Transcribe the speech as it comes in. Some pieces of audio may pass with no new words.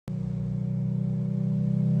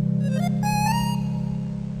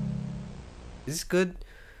Is this good?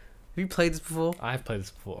 Have you played this before? I've played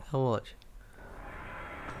this before. How much?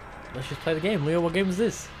 Let's just play the game. Leo, what game is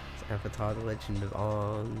this? It's Avatar: The Legend of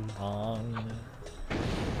Aang.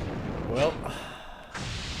 Well,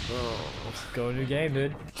 Oh. let's go a new game,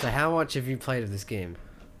 dude. So how much have you played of this game?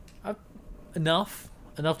 Enough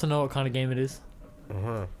to know what kind of game it is.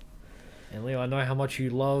 Uh-huh. And Leo, I know how much you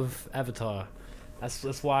love Avatar.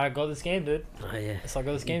 That's why I got this game, dude. Oh yeah. That's why I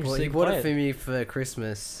got this game. He bought it for me for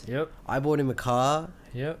Christmas. Yep. I bought him a car.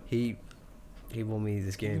 Yep. He bought me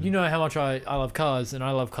this game. You know how much I love cars, and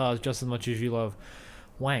I love cars just as much as you love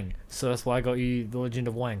Wang. So that's why I got you The Legend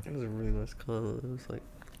of Wang. It was a really nice car. It was like...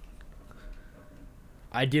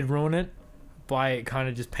 I did ruin it by kind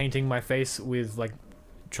of just painting my face with like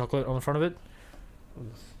chocolate on the front of it.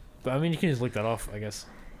 But I mean, you can just lick that off, I guess.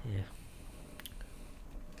 Yeah.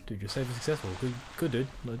 Dude, your save is successful. Good, dude.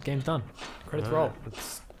 The game's done. Credits roll.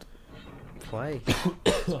 Let's play.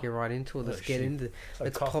 Let's get right into it. Let's get into.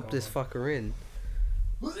 Let's pop this fucker in.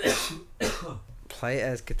 Play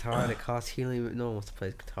as Katara to cast healing. No one wants to play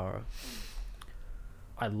as Katara.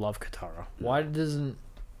 I love Katara. Why doesn't...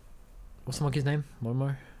 What's the monkey's name?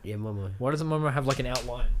 Momo? Yeah, Momo. Why doesn't Momo have like an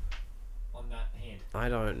outline on that hand? I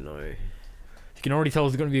don't know. You can already tell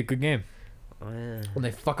it's going to be a good game. Oh, yeah. When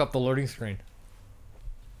they fuck up the loading screen.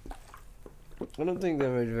 I don't think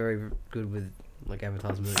they're very good with like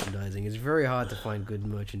Avatar's merchandising. It's very hard to find good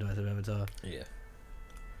merchandise of Avatar. Yeah.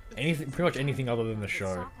 Pretty much anything other than the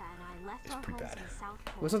show is pretty bad.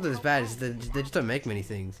 Well, it's not that it's bad. It's that they just don't make many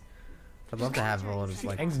things. I'd love to have a lot of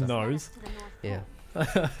like. Aang's stuff. nose. Yeah.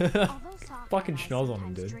 Fucking schnoz on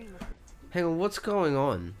him, dude. Hang on, what's going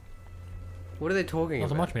on? What are they talking Not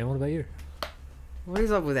so about? much, man. What about you? What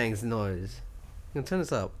is up with Aang's nose? You can turn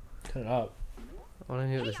this up. Turn it up. I don't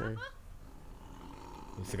hear what they're saying.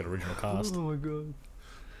 It's like an original cast. Oh my god.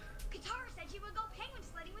 Katara said she would go penguin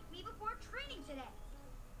sledding with me before training today.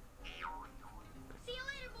 See you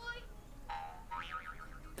later, boy.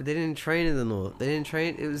 But they didn't train in the north. They didn't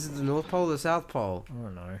train. It was the North Pole or the South Pole. I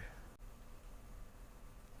don't know.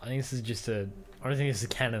 I think this is just a... I don't think this is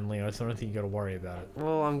canon, Leo, so I don't think you gotta worry about it.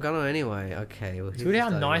 Well, I'm gonna anyway. Okay. Well, It's weird how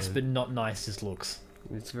nice but not nice this looks.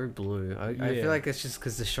 It's very blue. I Yeah. feel like it's just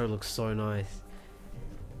because the show looks so nice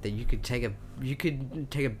that you could take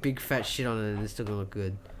a big fat shit on it and it's still gonna look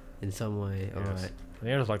good in some way. Yes. Alright. I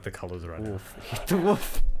think I just like the colours right now. Wolf. Get the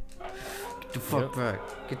wolf. Get the fuck back.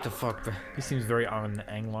 Get the fuck back. He seems very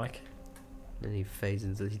Aang-like. Then he fades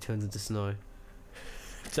into. He turns into snow.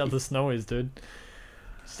 That's how the snow is, dude.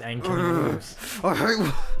 Just Aang killing wolves. I hate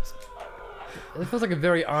wolves. It feels like a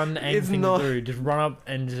very un-Aang It's thing not. to do. Just run up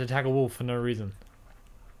and just attack a wolf for no reason.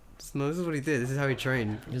 No, this is what he did. This is how he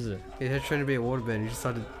trained. Is it? He had trained to be a waterbender. He just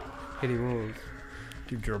started hitting wolves.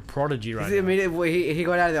 Dude, you're a prodigy right He now. immediately he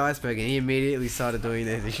got out of the iceberg and he immediately started doing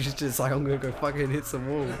this. He was just like, I'm gonna go fucking hit some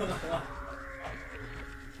wolves.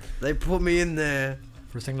 They put me in there.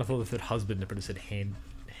 For a second I thought it said husband, but it said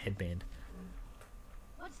headband.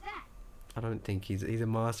 What's that? I don't think he's a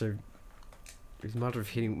master. He's master of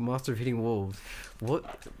hitting wolves. What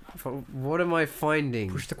am I finding?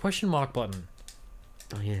 Push the question mark button.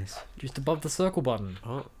 Oh yes. Just above the circle button.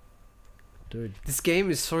 Oh, Dude. this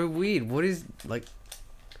game is so weird. What is like?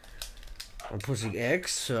 I'm pushing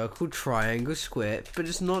X, circle, triangle, square, but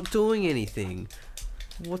it's not doing anything.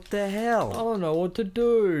 What the I hell? don't know what to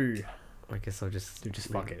do. I guess I'll just. Dude, just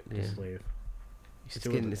fuck it. Yeah. Just leave. It's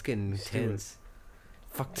getting Still it. intense.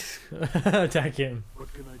 Fuck. This. Attack him.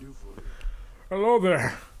 What can I do for you? Hello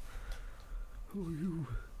there. Who are you?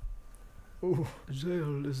 Ooh.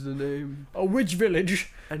 Zale is the name. A witch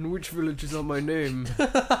village. And which village is on my name?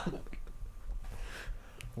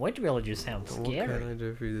 Witch villages sound What scary. can I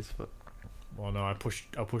do for you this fuck? Well, no, I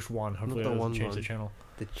pushed one. Hopefully, the that one doesn't change the one. channel.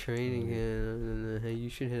 The training here. Hey, you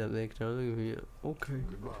should head up there. Can I look over here? Okay.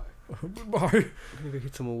 Goodbye. Bye. I'm gonna go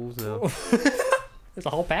hit some wolves now. There's a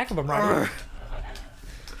whole pack of them right here.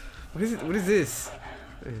 What is it? What is this?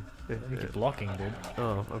 You keep blocking, dude.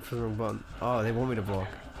 Oh, I pressed the wrong button. Oh, they want me to block.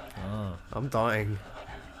 Oh. I'm dying.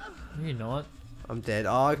 No, you're not. I'm dead.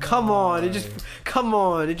 Oh, come on! It just, come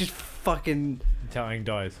on! It just fucking. That's how Aang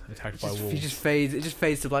dies. Attacked by wolves. He just fades. It just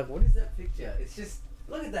fades to black. What is that picture? It's just.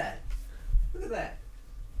 Look at that. Look at that.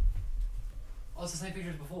 Oh, it's the same picture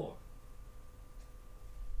as before.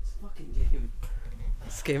 This fucking game.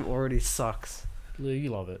 This game already sucks. Lou, you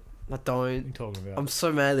love it. I What are you don't. talking about? I'm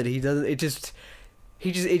so mad that he doesn't. It just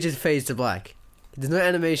fades to black. There's no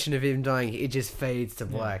animation of him dying. It just fades to Yeah.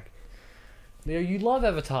 black. Leo, you love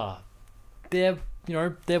Avatar.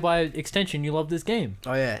 Thereby extension, you love this game.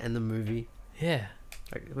 Oh yeah, and the movie. Yeah.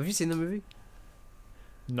 Like, have you seen the movie?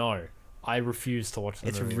 No, I refuse to watch the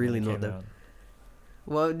It's movie. really when it not came that- out.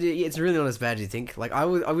 Well, it's really not as bad as you think. Like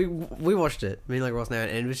we watched it. Me, like Ross now,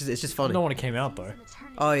 and it's just funny. Not when it came out though.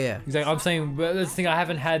 Oh yeah, Exactly. I'm saying, but that's the thing. I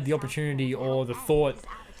haven't had the opportunity or the thought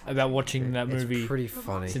about watching that movie it's pretty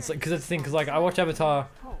funny. since, like, because that's the thing. Because like I watched Avatar.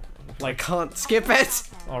 I can't skip it.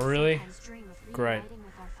 Oh really? Great.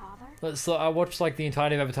 So I watched like the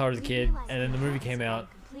entirety of Avatar as a kid, and then the movie came out,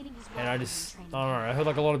 and I don't know. I heard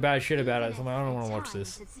like a lot of bad shit about it, so I'm like, I don't want to watch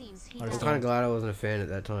this. I I'm just kind don't. of glad I wasn't a fan at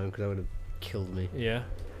that time because that would have killed me. Yeah.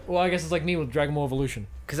 Well, I guess it's like me with Dragon Ball Evolution.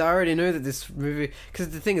 Because I already knew that this movie. Because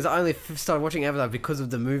the thing is, I only started watching Avatar because of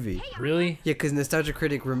the movie. Really? Yeah, because Nostalgia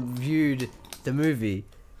Critic reviewed the movie,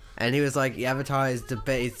 and he was like, "Avatar is the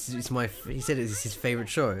best. It's my." He said it's his favorite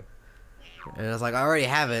show, and I was like, "I already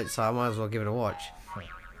have it, so I might as well give it a watch."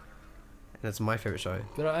 And it's my favorite show.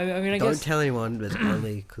 But I mean, I Don't guess. tell anyone, but it's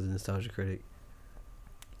only because of Nostalgia Critic.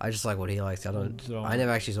 I just like what he likes. I don't. So- I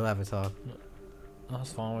never actually saw Avatar.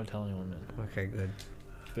 That's fine. I won't tell anyone, man. Okay, good.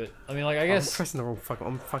 But I mean, like, I I'm guess. pressing the wrong fucking.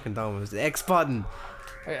 I'm fucking dumb. It was the X button.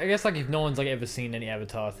 I guess like if no one's like ever seen any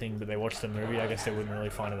Avatar thing, but they watched the movie, I guess they wouldn't really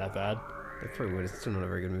find it that bad. They probably would. It's still not a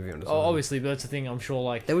very good movie on its Oh, own. obviously, but that's the thing. I'm sure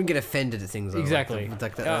like. They wouldn't get offended at things like Exactly.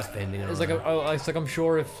 like the earthbending. And It's all like that. it's like I'm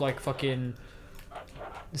sure if like fucking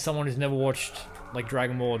someone who's never watched like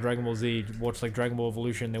Dragon Ball or Dragon Ball Z watched like Dragon Ball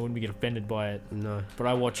Evolution, they wouldn't get offended by it. No. But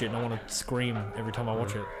I watch it and I want to scream every time I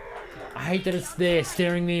watch it. I hate that it's there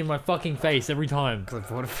staring me in my fucking face every time. Because I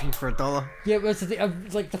bought it for you for $1. Yeah, but it's the thing.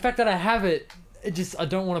 It's like the fact that I have it, it just I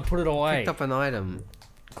don't want to put it away. Picked up an item.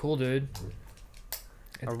 Cool, dude.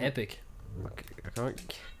 It's I- epic. Okay, I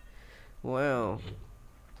can't. Wow.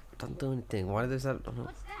 Don't do anything. Why did that? Oh, no.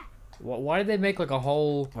 What's that? Why did they make like a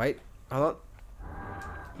whole? Wait. Hold on.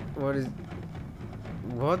 What is?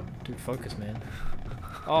 What? Dude, focus, man.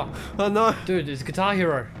 Oh, Oh no! dude, it's Guitar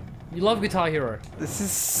Hero. You love Guitar Hero. This is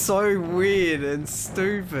so weird and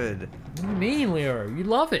stupid. What do you mean, Leo? You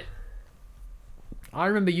love it. I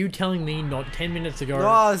remember you telling me not 10 minutes ago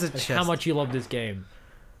Oh, there's a like, chest. how much you love this game.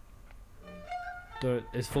 Dude,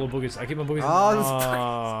 it's full of boogers. I keep my boogers. Oh, this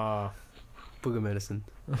Ah. Booger medicine.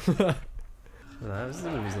 No, this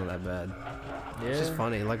movie's not that bad. Yeah. It's just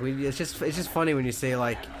funny. Like it's just funny when you see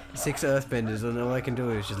like 6 Earthbenders and all they can do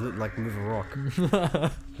is just like move a rock.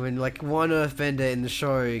 When like one Earthbender in the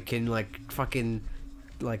show can like fucking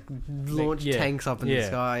like launch yeah, tanks up in the yeah.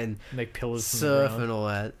 sky and Make pillars from the surf ground. and all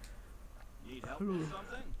that. Need help with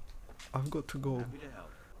something? I've got to go. Happy to help.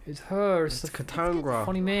 It's her. It's It's the Katanga.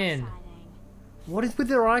 funny man. What is with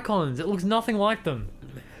their icons? It looks nothing like them.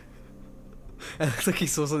 It looks like he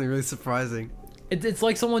saw something really surprising. It's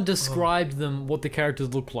like someone described them what the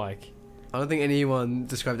characters look like. I don't think anyone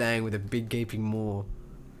described Aang with a big gaping maw.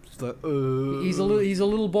 Just like, He's a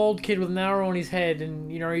little bald kid with an arrow on his head,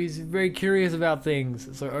 and you know he's very curious about things.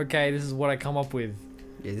 So okay, this is what I come up with.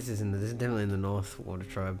 Yeah, this is definitely in the North Water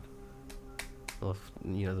Tribe. North,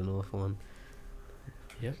 you know, the North one.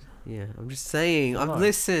 Yep. Yeah, I'm just saying. I know,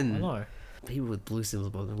 Listen. I know. People with blue symbols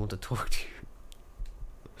above them want to talk to you.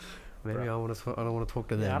 Maybe Right. I want to. I don't want to talk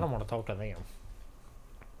to them. Yeah, I don't want to talk to them.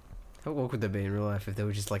 How awkward would that be in real life if they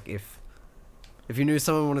were just like if you knew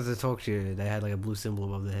someone wanted to talk to you, they had like a blue symbol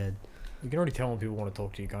above their head. You can already tell when people want to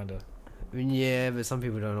talk to you, kinda. I mean, yeah, but some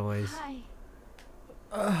people don't always. Hi.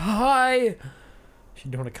 Hi. She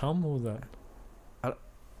don't want to come. What was that?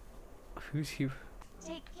 Who's he?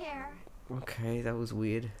 Take care. Okay, that was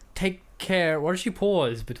weird. Take care. Why did she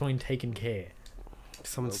pause between take and care?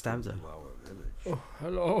 Someone stabbed her. To our village. Oh,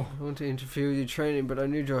 hello. I want to interfere with your training, but I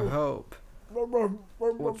need your help.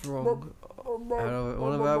 What's wrong?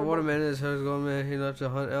 One of our watermen has gone there. He left to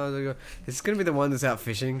hunt hours ago. It's gonna be the one that's out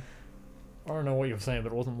fishing. I don't know what you were saying,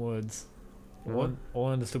 but it wasn't words. What? All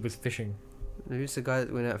I understood was fishing. Who's the guy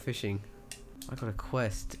that went out fishing? I got a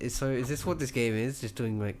quest. Is this what this game is? Just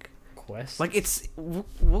doing like Quest? it's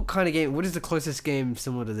what kind of game? What is the closest game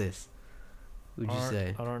similar to this? Would you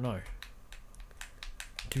say? I don't know.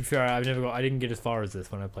 To be fair, I didn't get as far as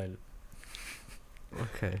this when I played it.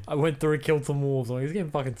 Okay. I went through, killed some wolves. I'm like, this game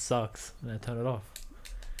fucking sucks, and I turned it off.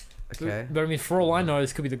 Okay. But I mean, for all I know,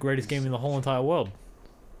 this could be the greatest game in the whole entire world.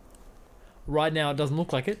 Right now, it doesn't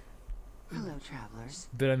look like it, Hello, travelers.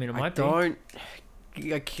 but I mean, it might be.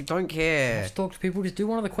 Don't care. Just talk to people. Just do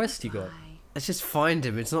one of the quests you got. Hi. Let's just find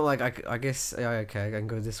him. It's not like I guess. Yeah, okay, I can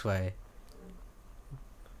go this way.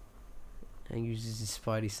 And uses his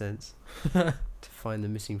spidey sense to find the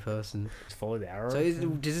missing person. Just follow the arrow. So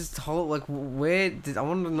does this whole like I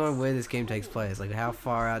want to know where this game takes place. Like how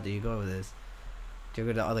far out do you go with this? Do you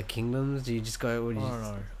go to other kingdoms? Do you just go? Or I do you don't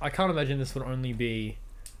know. I can't imagine this would only be.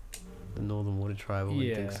 the Northern Water Tribe? I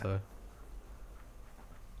wouldn't think Yeah. so.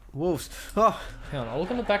 Wolves. Oh, Hang on, I'll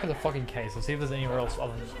look on the back of the fucking case and see if there's anywhere else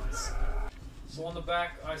other than this. So on the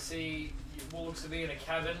back, I see what looks to be in a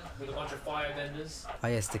cabin with a bunch of firebenders. Oh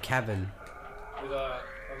yes, the cabin. With a,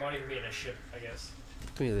 it might even be in a ship, I guess.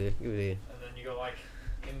 Give me the. And then you got like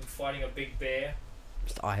him fighting a big bear.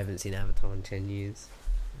 I haven't seen Avatar in 10 years.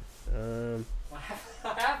 I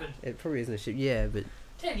haven't. It probably isn't a ship. Yeah, but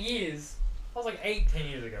 10 years. That was like 10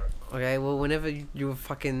 years ago. okay. Well, whenever you were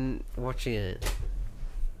fucking watching it.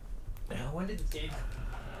 When did the game?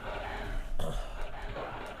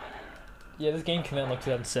 Yeah, this game came out in like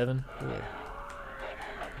 2007. Yeah. It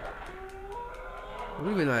would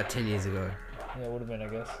have been like 10 years ago. Yeah, it would have been, I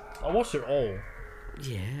guess. I watched it all.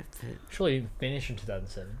 Yeah, but Surely it didn't finish in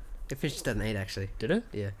 2007. it finished 2008 actually. Did it?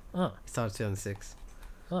 Yeah. Oh. It started 2006.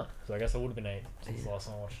 Oh. So I guess it would have been 8 since the last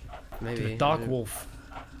time I watched it. Maybe. Dark Wolf.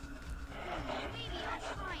 Baby, I'm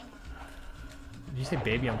trying. Did you say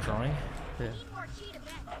baby I'm trying? Yeah. Need more cheetah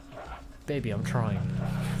bent. Baby I'm trying.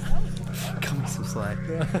 Cut me some slack.